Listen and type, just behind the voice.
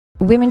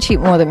Women cheat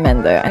more than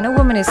men, though. And a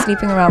woman is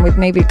sleeping around with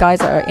maybe guys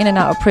that are in and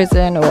out of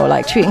prison or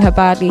like treating her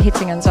badly,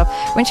 hitting and stuff.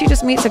 When she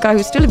just meets a guy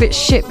who's still a bit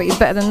shit, but he's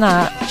better than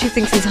that, she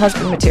thinks he's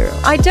husband material.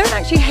 I don't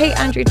actually hate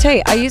Andrew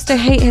Tate. I used to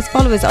hate his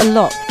followers a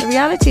lot. The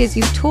reality is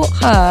you've taught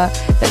her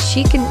that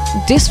she can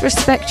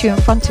disrespect you in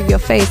front of your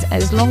face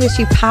as long as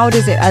she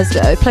powders it as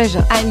a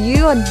pleasure. And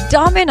you are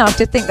dumb enough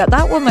to think that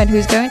that woman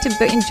who's going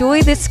to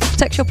enjoy this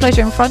sexual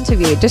pleasure in front of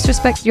you,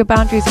 disrespect your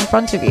boundaries in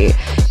front of you,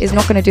 is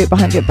not going to do it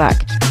behind your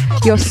back.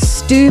 You're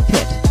stupid.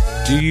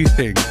 Do you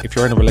think if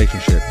you're in a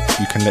relationship,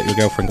 you can let your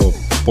girlfriend or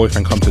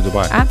boyfriend come to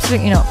Dubai?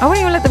 Absolutely not. I won't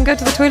even let them go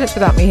to the toilets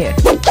without me here.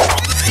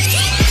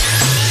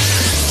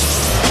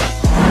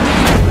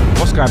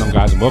 What's going on,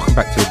 guys, and welcome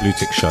back to the Blue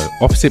Tick Show.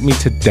 Opposite me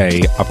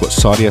today, I've got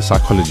Sadia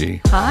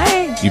Psychology.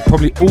 Hi. You've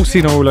probably all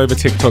seen her all over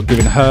TikTok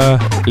giving her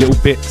little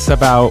bits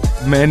about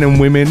men and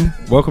women.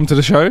 Welcome to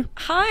the show.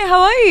 Hi,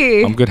 how are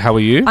you? I'm good, how are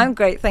you? I'm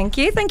great, thank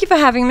you. Thank you for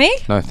having me.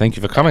 No, thank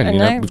you for coming. You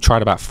know, we've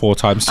tried about 4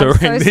 times to I'm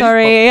so arrange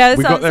sorry. this,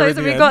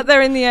 We got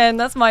there in the end.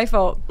 That's my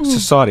fault. So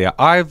Sadia,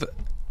 I've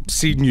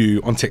seen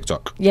you on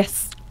TikTok.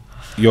 Yes.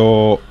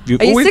 Are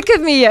you sick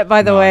of me yet,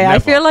 by the way? Never, I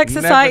feel like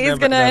society is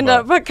going to end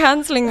up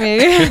cancelling me.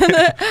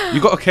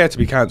 You got to care to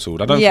be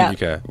cancelled. I don't think you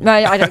care. No,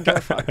 I don't give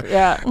a fuck.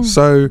 Yeah.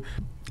 So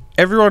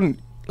everyone,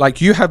 like,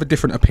 you have a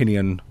different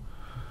opinion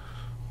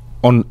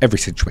on every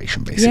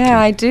situation, basically. Yeah,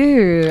 I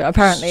do,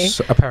 apparently.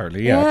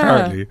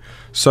 Apparently.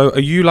 So are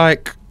you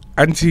like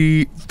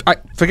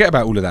forget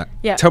about all of that.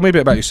 Yeah. Tell me a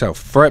bit about yourself.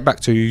 Throw it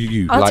back to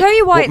you. I'll tell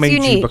you why it's unique.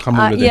 What made you become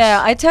all of this?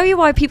 Yeah, I tell you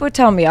why people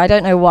tell me. I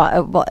don't know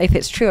what if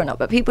it's true or not,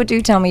 but people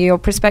do tell me your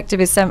perspective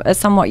is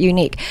somewhat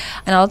unique.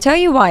 And I'll tell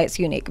you why it's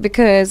unique.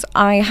 Because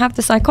I have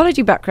the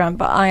psychology background,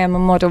 but I am a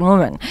modern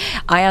woman.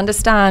 I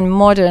understand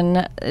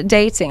modern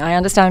dating. I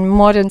understand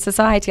modern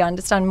society. I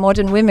understand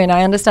modern women.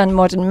 I understand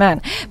modern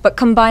men. But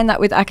combine that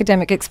with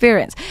academic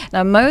experience.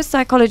 Now, most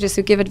psychologists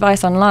who give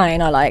advice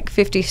online are like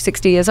 50,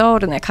 60 years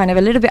old, and they're kind of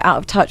a little bit out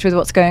of touch with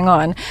what's going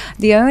on.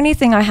 The only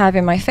thing I have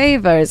in my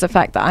favor is the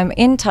fact that I'm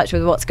in touch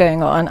with what's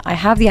going on. I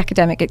have the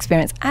academic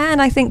experience,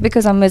 and I think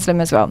because I'm Muslim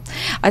as well,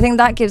 I think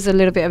that gives a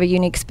little bit of a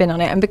unique spin on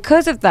it. And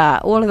because of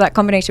that, all of that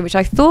combination, which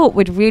I thought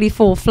would really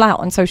fall flat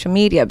on social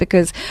media,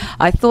 because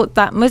I thought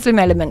that Muslim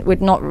element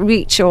would not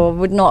reach or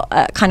would not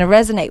kind of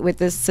resonate with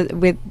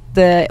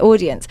the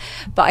audience,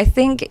 but I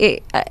think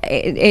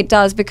it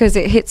does, because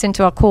it hits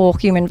into our core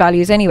human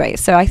values anyway.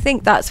 So I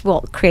think that's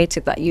what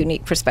created that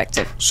unique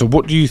perspective. So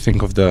what do you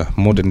think of the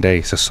modern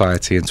day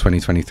society in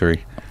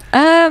 2023?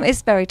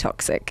 It's very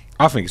toxic.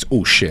 I think it's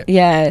all shit.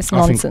 Yeah, it's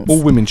nonsense. I think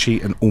all women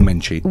cheat and all men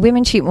cheat.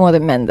 Women cheat more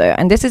than men, though.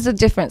 And this is a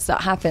difference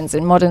that happens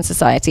in modern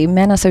society.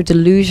 Men are so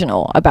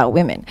delusional about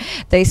women.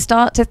 They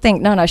start to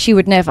think, no, she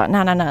would never.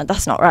 No,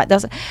 that's not right.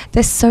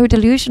 They're so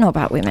delusional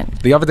about women.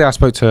 The other day I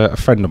spoke to a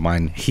friend of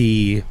mine.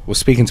 He was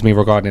speaking to me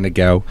regarding a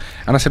girl.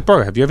 And I said,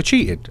 bro, have you ever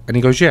cheated? And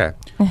he goes, yeah.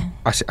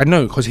 I said, I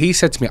know, because he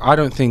said to me, I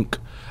don't think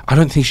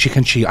she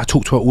can cheat. I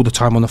talk to her all the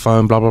time on the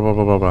phone, blah, blah, blah,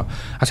 blah, blah, blah.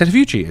 I said, have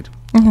you cheated?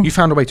 You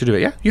found a way to do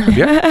it, yeah? You have,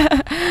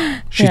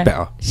 yeah? She's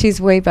better. She's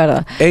way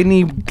better.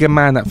 Any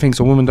man that thinks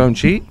a woman don't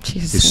cheat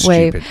is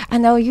stupid.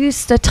 And they'll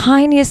use the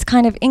tiniest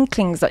kind of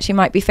inklings that she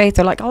might be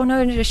faithful. Like, oh,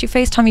 no, she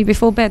FaceTimed me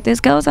before bed. There's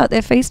girls out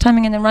there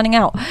FaceTiming and then running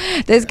out.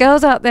 There's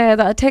girls out there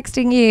that are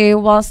texting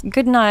you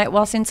good night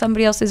whilst in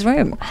somebody else's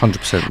room.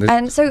 100%.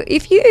 And so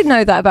if you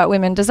know that about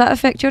women, does that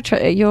affect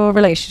your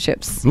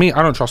relationships? Me,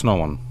 I don't trust no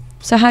one.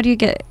 So how do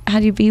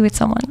you be with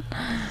someone?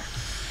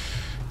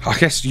 I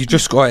guess you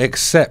just got to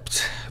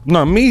accept.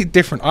 No, me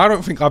different. I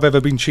don't think I've ever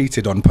been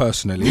cheated on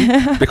personally,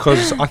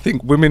 because I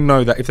think women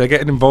know that if they're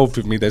getting involved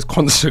with me, there's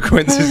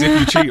consequences if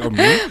you cheat on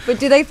me. But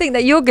do they think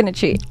that you're going to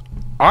cheat?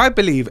 I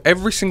believe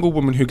every single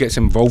woman who gets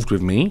involved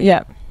with me,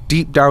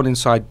 deep down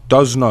inside,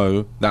 does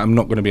know that I'm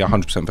not going to be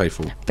 100%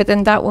 faithful. But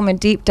then that woman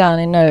deep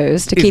down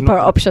knows to keep her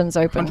options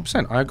open.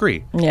 100%, I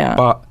agree. Yeah.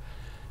 But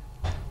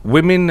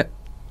women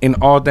in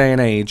our day and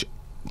age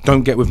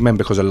don't get with men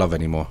because of love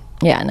anymore.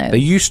 Yeah, no. They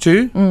used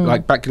to,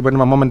 like back when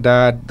my mum and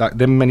dad, like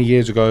them many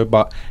years ago.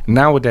 But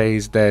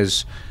nowadays,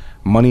 there's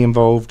money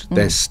involved,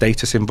 there's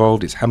status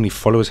involved. It's how many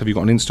followers have you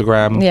got on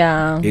Instagram?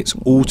 Yeah. It's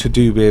all to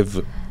do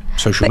with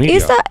social media.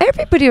 Is that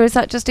everybody, or is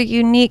that just a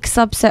unique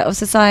subset of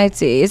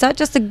society? Is that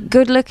just the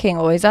good looking,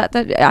 or is that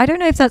I don't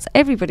know if that's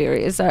everybody, or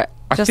is that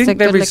just I think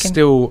there is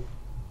still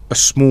a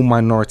small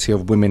minority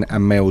of women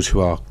and males who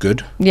are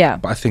good. Yeah.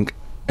 But I think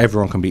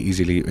everyone can be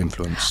easily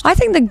influenced. I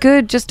think the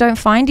good just don't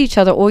find each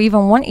other or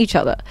even want each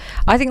other.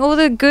 I think all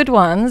the good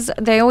ones,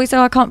 they always say,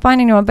 I can't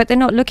find anyone, but they're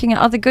not looking at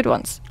other good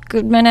ones,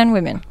 good men and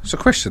women. So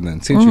question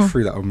then, since you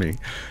threw that on me,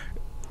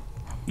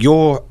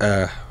 you're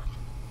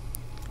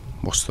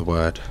what's the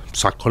word,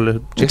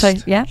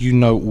 psychologist? Yeah. You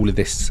know all of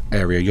this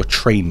area, you're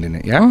trained in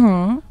it,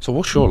 yeah? So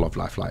what's your love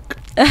life like?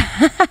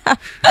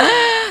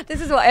 This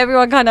is what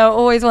everyone kind of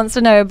always wants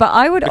to know, but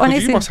I would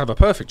honestly... you must have a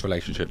perfect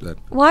relationship then.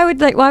 Why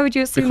would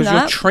you assume because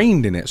that? You're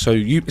trained in it, so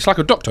it's like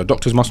a doctor.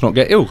 Doctors must not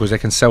get ill because they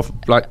can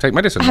take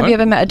medicine. Have you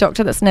ever met a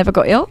doctor that's never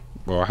got ill?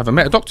 Well, I haven't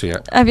met a doctor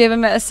yet. Have you ever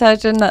met a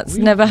surgeon that's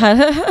never had?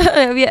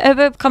 Have you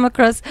ever come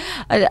across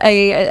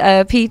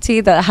a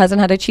PT that hasn't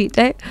had a cheat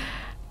day?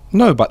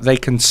 No, but they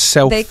can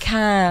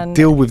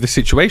deal with the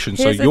situation.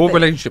 Here's so your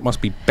relationship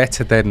must be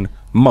better than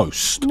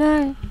most.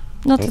 No,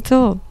 not at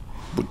all.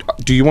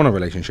 Do you want a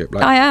relationship?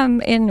 I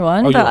am in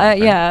one, but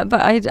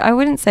I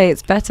wouldn't say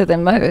it's better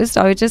than most.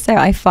 I would just say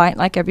I fight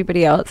like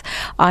everybody else.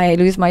 I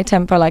lose my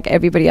temper like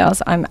everybody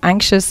else. I'm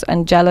anxious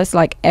and jealous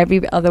like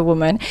every other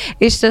woman.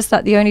 It's just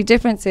that the only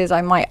difference is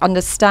I might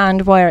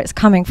understand where it's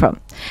coming from,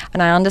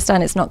 and I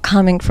understand it's not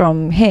coming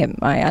from him.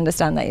 I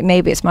understand that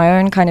maybe it's my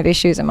own kind of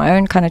issues and my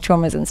own kind of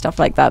traumas and stuff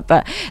like that,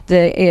 but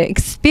the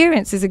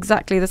experience is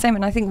exactly the same.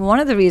 And I think one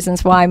of the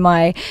reasons why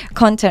my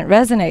content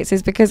resonates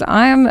is because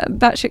I am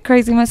batshit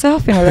crazy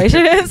myself in a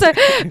relationship. So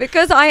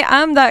because I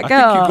am that girl.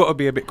 I think you've got to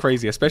be a bit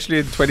crazy, especially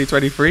in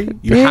 2023.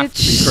 You have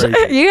to be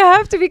crazy. You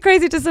have to be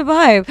crazy to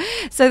survive.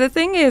 So the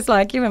thing is,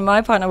 like, even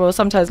my partner will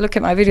sometimes look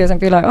at my videos and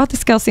be like, oh,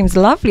 this girl seems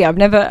lovely.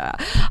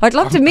 I'd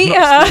love to meet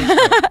her.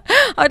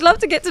 I'd love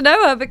to get to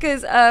know her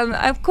because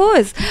of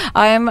course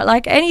I am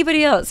like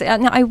anybody else,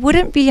 and I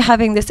wouldn't be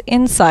having this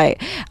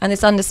insight and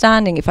this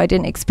understanding if I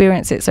didn't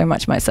experience it so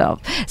much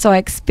myself. So I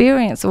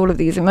experience all of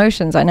these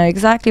emotions. I know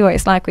exactly what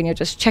it's like when you're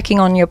just checking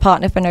on your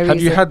partner for no reason.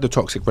 Have you had the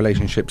toxic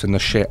relationships and the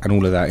shit and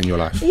all of that in your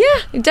life?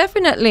 Yeah,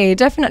 definitely.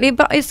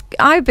 But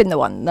I've been the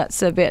one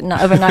that's a bit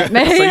of a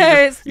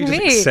nightmare. So it's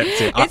me. Just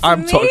accept it.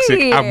 I'm me.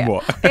 toxic and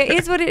what? It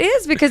is what it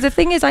is, because the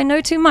thing is, I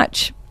know too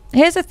much.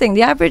 Here's the thing,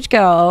 the average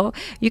girl,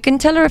 you can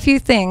tell her a few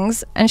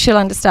things and she'll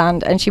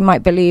understand and she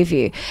might believe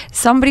you.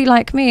 Somebody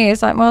like me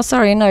is like, well,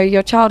 sorry, no,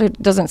 your childhood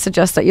doesn't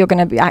suggest that you're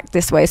going to act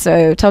this way,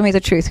 so tell me the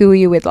truth. Who were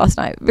you with last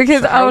night?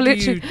 Because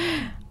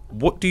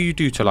what do you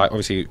do to, like,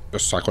 obviously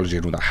psychology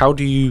and all that, how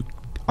do you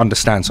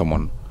understand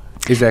someone?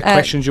 Is there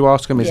questions you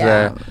ask them?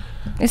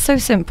 It's so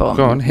simple.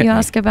 Go on, hit me.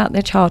 Ask about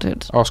their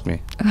childhood. Ask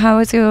me. How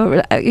was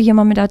your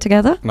mum and dad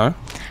together? No.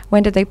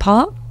 When did they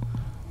part?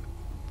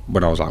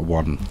 When I was like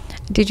 1.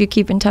 Did you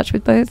keep in touch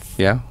with both?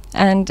 Yeah.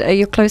 And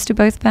you're close to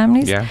both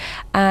families? Yeah.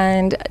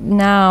 And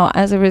now,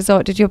 as a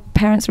result, did your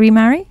parents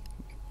remarry?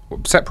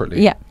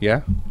 Separately? Yeah.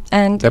 Yeah.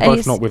 And they're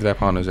both not with their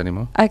partners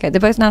anymore. Okay, they're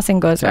both now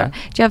single as well. Do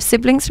you have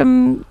siblings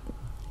from...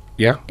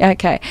 Yeah.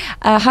 Okay.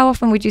 How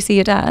often would you see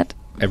your dad?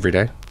 Every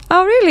day.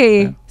 Oh,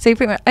 really? Yeah. So you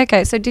pretty much...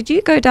 Okay, so did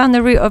you go down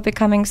the route of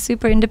becoming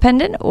super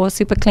independent or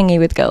super clingy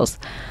with girls?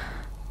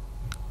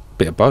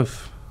 Bit of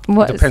both.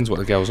 Depends what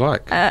the girl's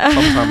like.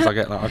 Sometimes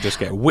I just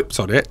get whipped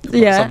on it.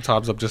 Yeah.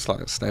 Sometimes I'm just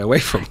like, stay away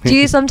from me. Do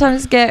you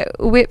sometimes get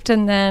whipped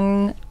and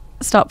then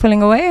start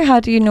pulling away? How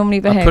do you normally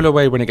behave? I pull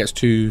away when it gets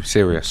too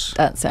serious.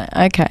 That's it.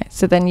 Okay.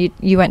 So then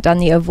you went down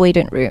the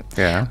avoidant route.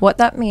 Yeah. What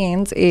that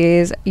means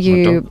is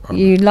you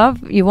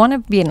want to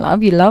be in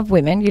love. You love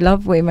women.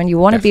 You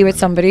want to be with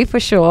somebody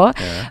for sure.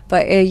 Yeah.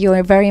 But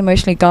you're very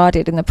emotionally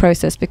guarded in the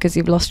process because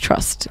you've lost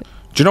trust.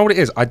 Do you know what it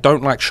is? I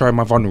don't like showing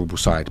my vulnerable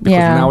side because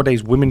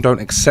nowadays women don't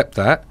accept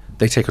that.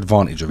 They take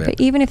advantage of it. But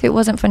even if it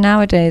wasn't for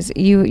nowadays,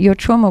 your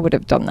trauma would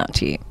have done that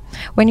to you.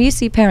 When you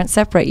see parents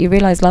separate, you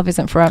realize love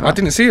isn't forever. I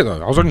didn't see it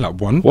though. I was only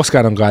like 1. What's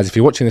going on, guys? If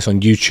you're watching this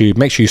on YouTube,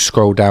 make sure you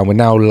scroll down. We're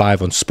now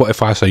live on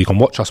Spotify, so you can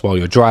watch us while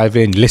you're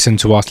driving, listen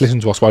to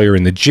us while you're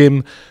in the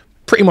gym.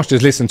 Pretty much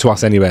just listen to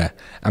us anywhere.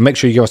 And make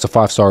sure you give us a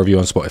 5-star review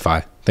on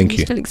Spotify. Thank you.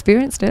 You still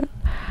experienced it.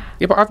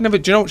 Yeah, but I've never...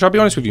 Do you know what? Shall I be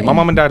honest with you? My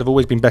mum and dad have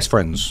always been best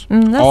friends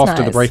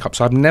after the breakup.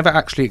 So I've never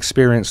actually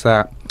experienced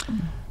that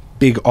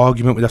big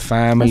argument with the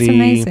family. That's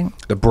amazing.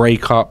 The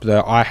breakup,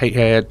 the I hate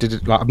her.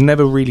 I've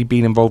never really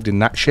been involved in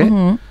that shit.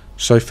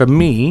 So for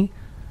me,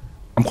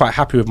 I'm quite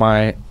happy with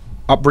my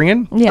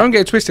upbringing. Yeah. Don't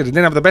get it twisted. I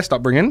didn't have the best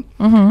upbringing.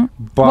 But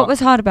what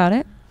was hard about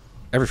it?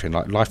 Everything,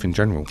 like life in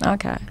general.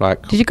 Okay.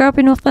 Like, did you grow up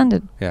in North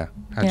London? Yeah.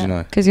 How do you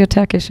know? Because you're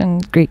Turkish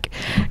and Greek.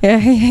 Yeah,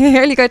 you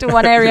only go to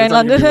one area in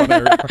London.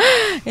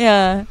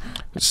 Yeah.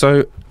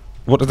 So,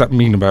 what does that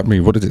mean about me?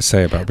 What does it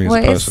say about me as a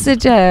person? What it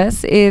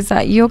suggests is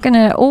that you're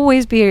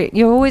always going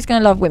to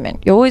love women.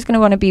 You're always going to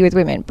want to be with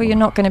women, but you're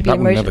not going to be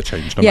emotional. That will never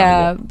change, no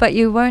matter what. But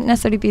you won't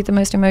necessarily be the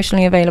most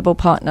emotionally available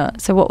partner.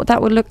 So what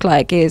that would look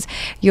like is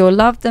you'll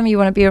love them, you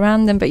want to be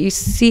around them, but you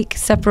seek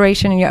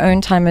separation in your own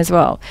time as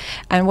well.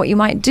 And what you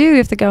might do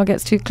if the girl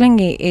gets too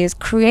clingy is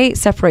create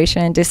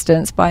separation and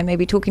distance by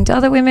maybe talking to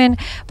other women,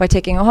 by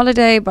taking a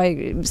holiday,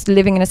 by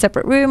living in a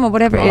separate room or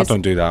whatever it is. I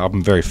don't do that.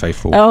 I'm very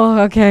faithful. Oh,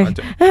 okay.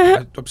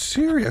 I'm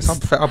serious.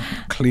 I'm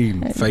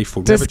clean,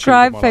 faithful.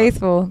 Describe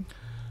faithful.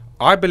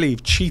 I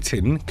believe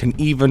cheating can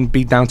even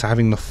be down to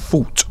having the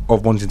fault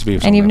of wanting to be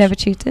with someone And you've else. never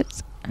cheated?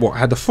 What,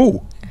 had the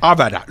fault? I've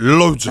had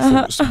loads of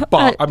faults.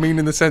 But I mean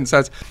in the sense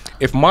that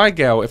if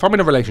I'm in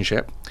a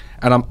relationship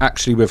and I'm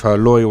actually with her,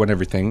 loyal and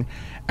everything,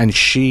 and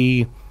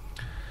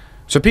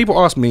so people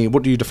ask me,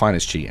 what do you define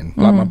as cheating?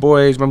 Like my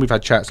boys, when we've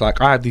had chats,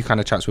 like I have these kind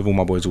of chats with all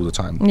my boys all the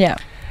time. Yeah.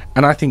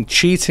 And I think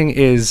cheating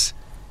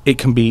it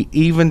can be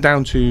even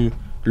down to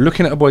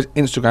looking at a boy's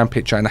Instagram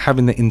picture and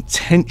having the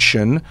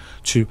intention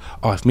to,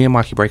 if me and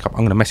Mikey break up, I'm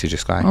going to message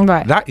this guy.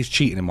 Right. That is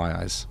cheating in my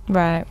eyes.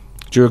 Right.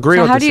 Do you agree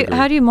or disagree?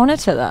 How do you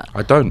monitor that?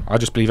 I don't. I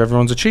just believe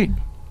everyone's a cheat.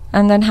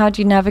 And then how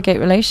do you navigate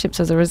relationships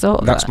as a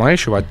result of That's that? my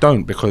issue. I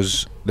don't,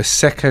 because the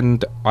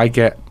second I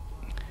get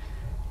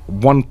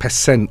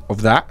 1%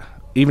 of that,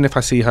 even if I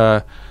see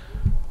her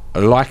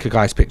like a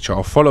guy's picture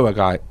or follow a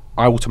guy,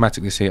 I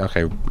automatically say,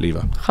 okay, leave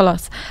her.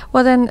 Khalas.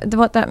 Well, then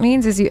what that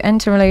means is you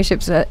enter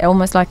relationships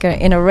almost like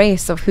in a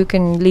race of who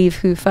can leave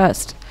who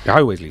first. Yeah, I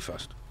always leave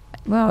first.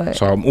 Well,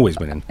 So I'm always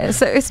winning.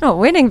 so it's not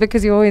winning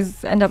because you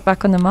always end up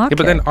back on the market.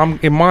 Yeah, but then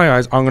in my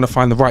eyes, I'm going to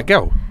find the right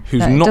girl who's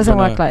No, not it doesn't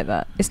gonna, work like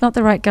that. It's not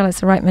the right girl, it's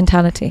the right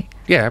mentality.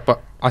 Yeah,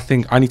 but I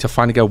think I need to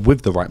find a girl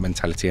with the right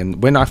mentality.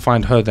 And when I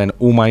find her, then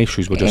all my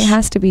issues will just... It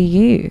has to be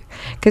you.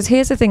 Because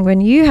here's the thing,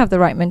 when you have the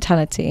right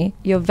mentality,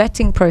 your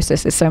vetting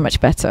process is so much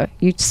better.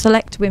 You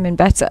select women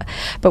better.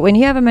 But when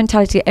you have a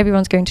mentality,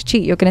 everyone's going to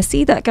cheat, you're going to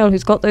see that girl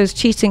who's got those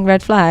cheating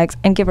red flags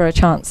and give her a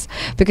chance.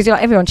 Because you're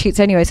like, everyone cheats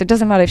anyway, so it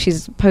doesn't matter if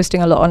she's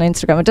posting a lot on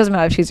Instagram. It doesn't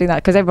matter if she's doing that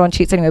because everyone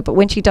cheats anyway. But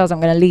when she does,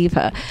 I'm going to leave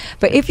her.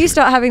 But if you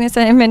start having this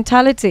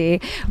mentality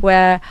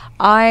where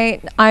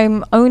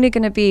I'm only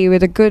going to be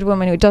with a good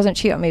woman who doesn't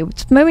cheat on me,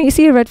 the moment you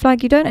see a red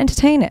flag, you don't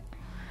entertain it.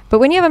 But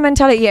when you have a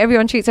mentality,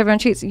 everyone cheats,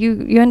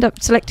 you end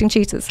up selecting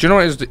cheaters. Do you know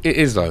what it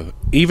is though?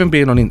 Even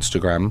being on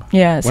Instagram,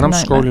 Yeah, when I'm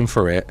scrolling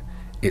through it,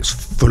 it's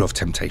full of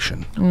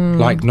temptation.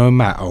 Like, no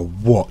matter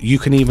what, you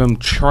can even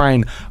try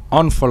and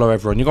unfollow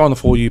everyone. You go on the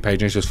For You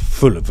page and it's just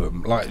full of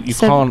them. Like, you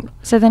can't...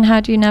 So then how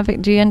do you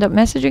navigate? Do you end up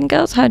messaging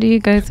girls? How do you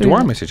go through Do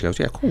I that? message girls?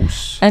 Yeah, of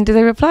course. And do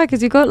they reply?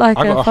 Because you got like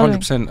I got a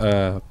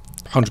following.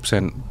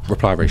 100%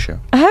 reply ratio.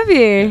 Have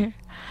you?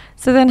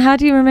 So then how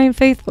do you remain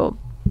faithful?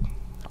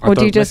 Or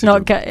do you just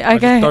not get... Okay. I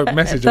just don't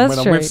message them That's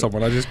when true. I'm with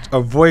someone. I just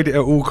avoid it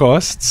at all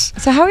costs.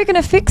 So how are we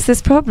going to fix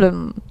this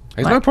problem?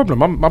 There's no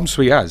problem. I'm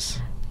sweet as.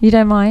 You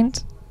don't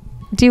mind?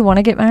 Do you want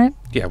to get married?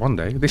 Yeah, one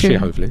day. This Do year, you?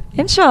 hopefully.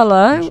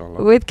 Inshallah.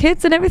 Inshallah. With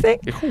kids and everything?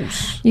 Of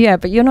course. Yeah,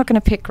 but you're not going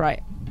to pick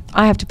right.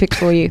 I have to pick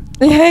for you.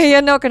 Yeah,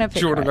 you're not going to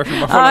pick Do you want to right. go through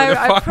my follow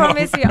the I fun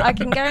promise one? you, I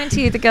can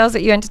guarantee you the girls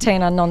that you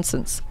entertain are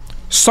nonsense.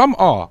 Some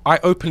are. I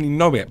openly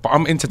know it, but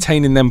I'm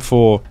entertaining them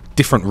for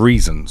different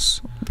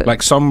reasons. But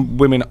like some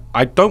women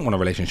I don't want a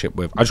relationship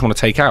with. I just want to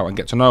take out and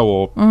get to know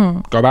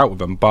or go out with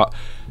them. But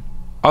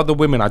other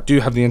women I do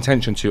have the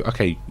intention to,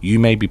 okay, you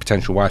may be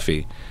potential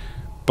wifey,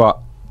 but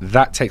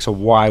that takes a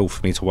while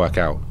for me to work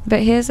out.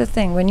 But here's the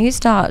thing, when you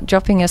start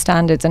dropping your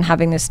standards and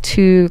having this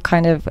two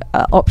kind of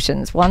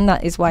options, one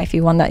that is wifey,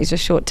 one that is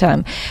just short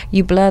term,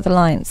 you blur the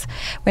lines.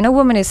 When a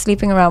woman is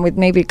sleeping around with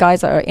maybe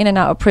guys that are in and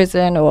out of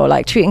prison or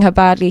like treating her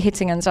badly,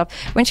 hitting and stuff,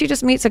 when she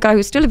just meets a guy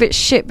who's still a bit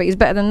shit but he's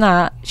better than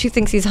that, she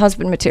thinks he's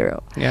husband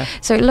material. Yeah.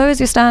 So it lowers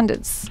your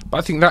standards. But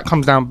I think that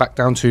comes back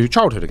down to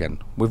childhood again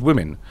with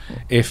women.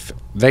 If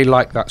they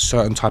like that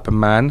certain type of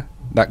man,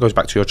 that goes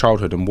back to your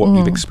childhood and what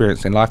you've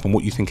experienced in life and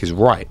what you think is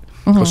right.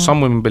 Because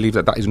some women believe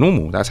that is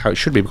normal. That's how it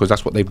should be because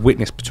that's what they've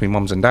witnessed between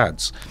mums and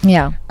dads.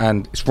 Yeah.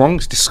 And it's wrong.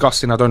 It's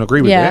disgusting. I don't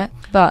agree with Yeah, it.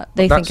 but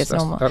they But think it's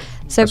normal. So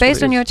that's what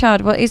based it on is. your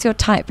child, what is your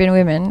type in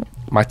women?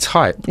 My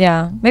type.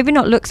 Yeah. Maybe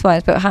not looks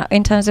wise, but how,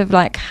 in terms of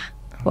like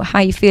how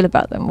you feel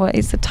about them, what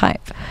is the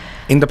type?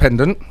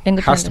 Independent.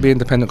 Has to be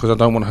independent because I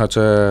don't want her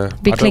to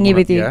Be clingy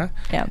with you.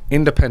 Yeah.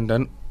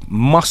 Independent.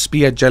 Must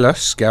be a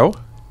jealous girl.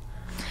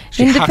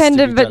 She has to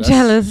Independent be but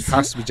jealous. She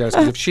has to be jealous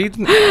because if she's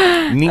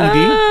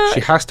needy, she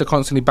has to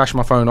constantly bash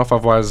my phone off.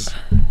 Otherwise,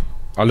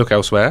 I look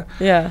elsewhere.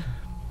 Yeah.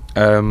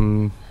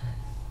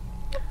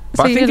 But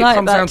So I you think it like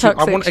comes that down to I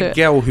toxic want a shit.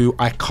 girl who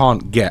I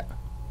can't get.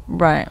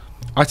 Right.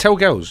 I tell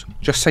girls,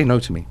 just say no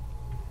to me.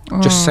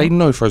 Just say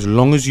no for as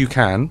long as you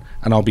can,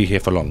 and I'll be here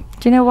for long.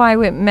 Do you know why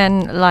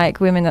men like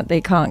women that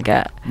they can't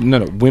get?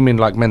 No, women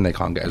like men they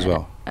can't get as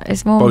well.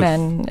 It's more Both.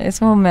 men.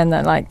 It's more men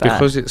that like that.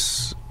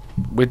 Because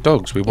we're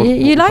dogs. We want. You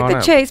what we like can't the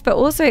have. chase, but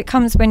also it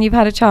comes when you've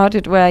had a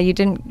childhood where you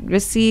didn't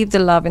receive the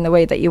love in the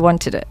way that you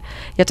wanted it.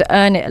 You have to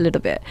earn it a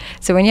little bit.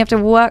 So when you have to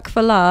work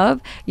for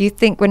love, you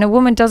think when a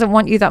woman doesn't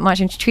want you that much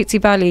and she treats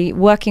you badly,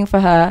 working for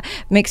her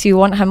makes you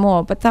want her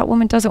more. But that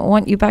woman doesn't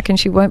want you back and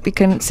she won't be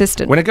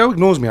consistent. When a girl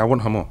ignores me, I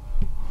want her more.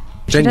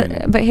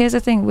 Genuinely. But here's the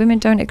thing, women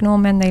don't ignore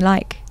men they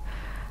like.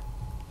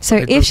 So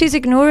They if don't. she's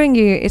ignoring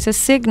you, it's a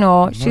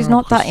signal she's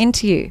not that 'cause-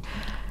 into you.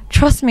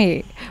 Trust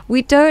me,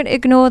 we don't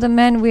ignore the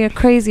men we are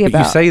crazy But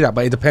about. you say that,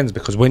 but it depends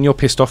because when you're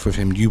pissed off with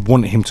him, you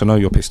want him to know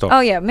you're pissed off. Oh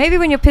yeah, maybe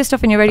when you're pissed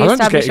off and you're ready I to don't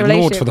just establish get a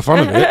ignored relationship. for the fun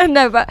of it.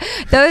 No, but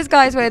those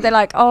guys where they're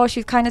like, oh,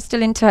 she's kind of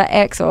still into her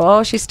ex, or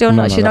oh, she's still No,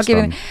 not, no, she's not that's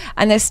giving, dumb.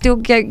 and they're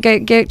still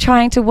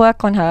trying to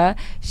work on her.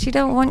 She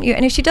don't want you,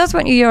 and if she does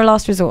want you, you're a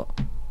last resort.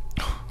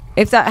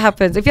 If that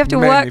happens, if you have to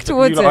Men, work if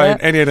towards you are in it,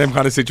 any of them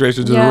kind of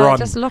situations, just yeah, run.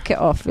 just lock it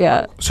off.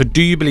 Yeah, So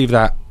do you believe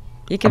that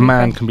you a can be man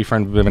friends. can be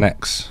friends with an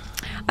ex?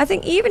 I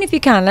think even if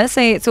you can, let's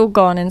say it's all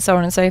gone and so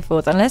on and so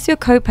forth, unless you're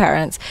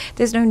co-parents,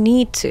 there's no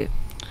need to.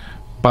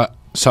 But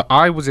so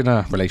I was in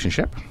a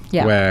relationship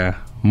where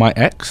my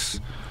ex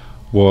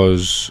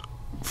was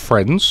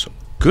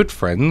good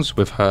friends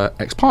with her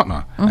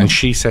ex-partner, and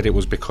she said it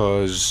was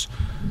because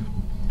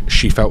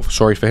she felt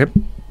sorry for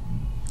him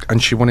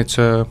and she wanted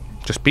to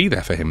just be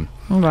there for him.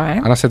 Right.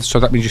 And I said, so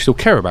that means you still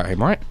care about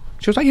him, right?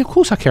 She was like, yeah, of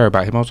course I care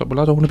about him. I was like, well,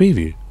 I don't want to be with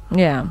you.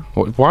 Yeah.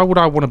 Why would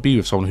I want to be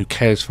with someone who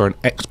cares for an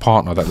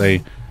ex-partner that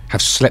they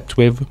have slept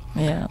with,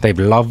 Yeah. they've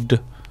loved.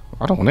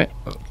 I don't want it.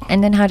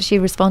 And then how did she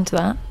respond to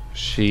that?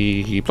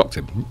 She blocked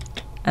him.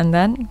 And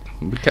then?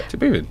 We kept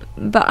it moving.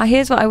 But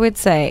here's what I would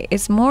say.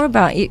 It's more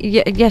about,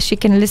 yes, she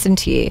can listen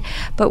to you.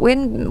 But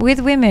with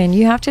women,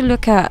 you have to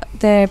look at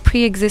their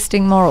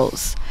pre-existing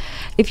morals.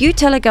 If you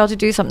tell a girl to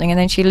do something and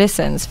then she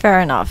listens,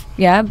 fair enough,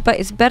 yeah? But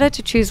it's better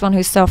to choose one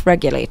who's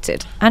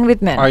self-regulated. And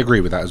with men. I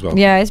agree with that as well.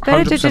 Yeah, it's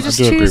better to just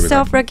choose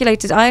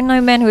self-regulated. I know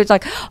men who are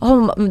like,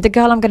 oh, the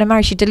girl I'm going to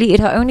marry, she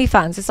deleted her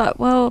OnlyFans. It's like,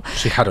 well...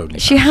 She had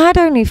OnlyFans. She had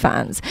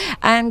OnlyFans.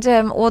 And,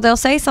 or they'll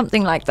say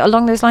something like that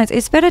along those lines.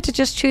 It's better to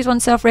just choose one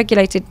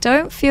self-regulated.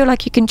 Don't feel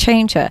like you can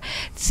change her.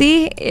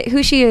 See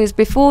who she is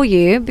before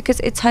you, because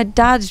it's her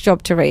dad's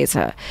job to raise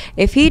her.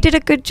 If he did a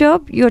good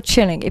job, you're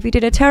chilling. If he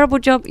did a terrible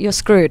job, you're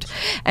screwed.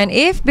 And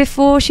if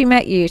before she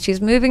met you,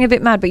 she's moving a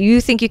bit mad, but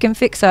you think you can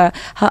fix her,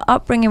 her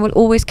upbringing will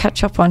always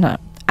catch up on her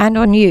and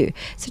on you.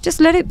 So just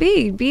let it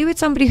be. Be with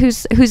somebody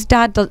whose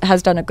dad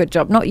has done a good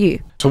job, not you.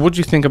 So what do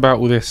you think about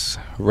all this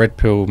red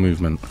pill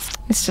movement?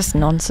 It's just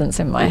nonsense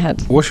in my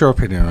head. What's your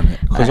opinion on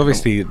it? Because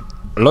obviously,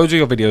 loads of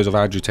your videos of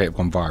Andrew Tate have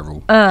gone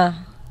viral.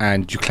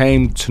 And you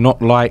claim to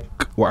not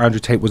like what Andrew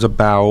Tate was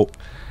about,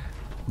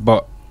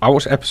 but I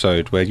watched an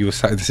episode where you were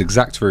sat in this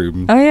exact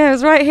room. Oh yeah, it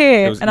was right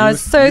here, and I was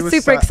so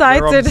super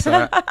excited.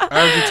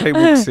 Andrew Tate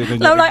walks in,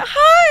 and I'm like,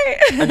 hi.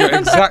 And your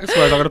exact words,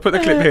 I'm going to put the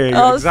clip here.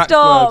 Your exact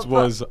words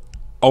was,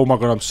 "Oh my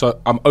god,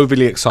 I'm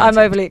overly excited."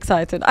 I'm overly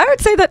excied. I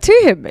would say that to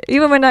him,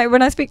 even when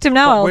I speak to him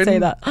now. I'll say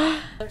that.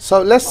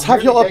 So let's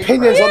have your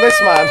opinions on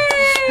this man.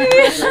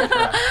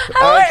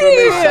 How are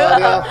you?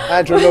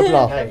 Andrew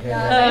Lubnar.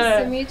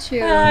 Nice to meet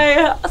you.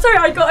 Hi. Sorry,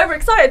 I got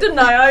overexcited, didn't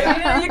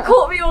I? You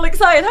caught me all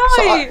excited.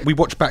 How are you? We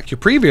watched back your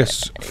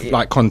previous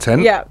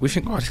content. Yeah. We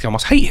think, oh, this guy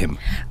must hate him.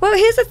 Well,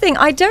 here's the thing.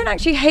 I don't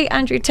actually hate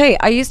Andrew Tate.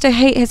 I used to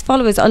hate his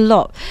followers a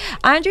lot.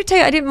 Andrew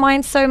Tate, I didn't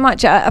mind so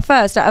much at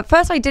first. At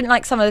first, I didn't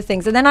like some of the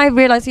things, and then I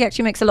realised he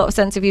actually makes a lot of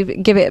sense if you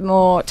give it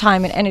more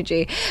time and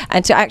energy,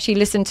 and to actually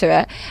listen to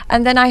it.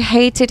 And then I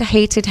hated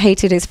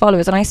his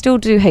followers, and I still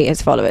do hate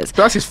his followers.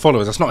 But that's his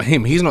followers. That's not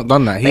him. He's not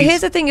done that. But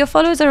here's the thing: your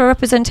followers are a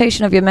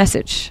representation of your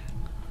message.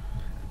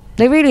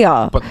 They really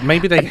are. But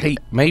maybe they hate.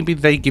 Maybe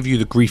they give you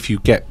the grief you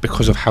get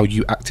because of how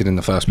you acted in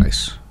the first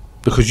place.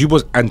 Because you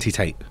was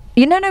anti-Tate.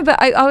 No,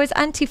 but I was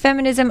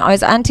anti-feminism. I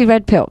was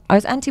anti-red pill. I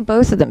was anti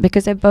both of them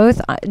because they're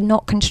both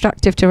not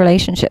constructive to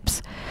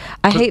relationships.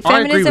 I hate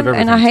feminism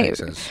and I hate.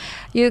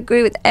 You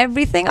agree with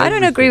everything? I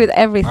don't agree with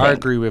everything. I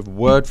agree with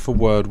word for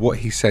word what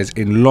he says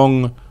in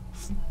long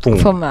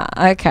format.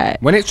 Okay.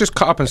 When it's just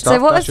cut up and stuff.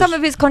 So what are some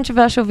of his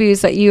controversial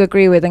views that you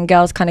agree with and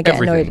girls kind of get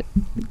annoyed?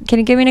 Can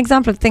you give me an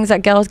example of things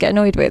that girls get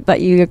annoyed with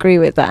that you agree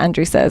with that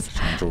Andrew says?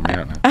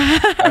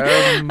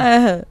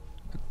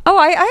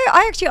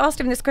 I actually asked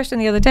him this question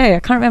the other day. I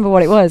can't remember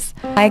what it was.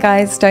 Hi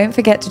guys, don't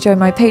forget to join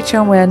my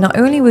Patreon, where not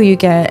only will you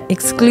get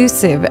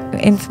exclusive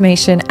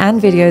information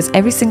and videos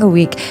every single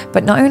week,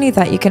 but not only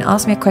that, you can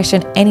ask me a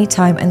question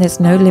anytime and there's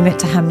no limit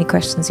to how many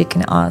questions you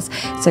can ask.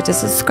 So to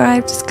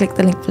subscribe, just click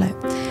the link below.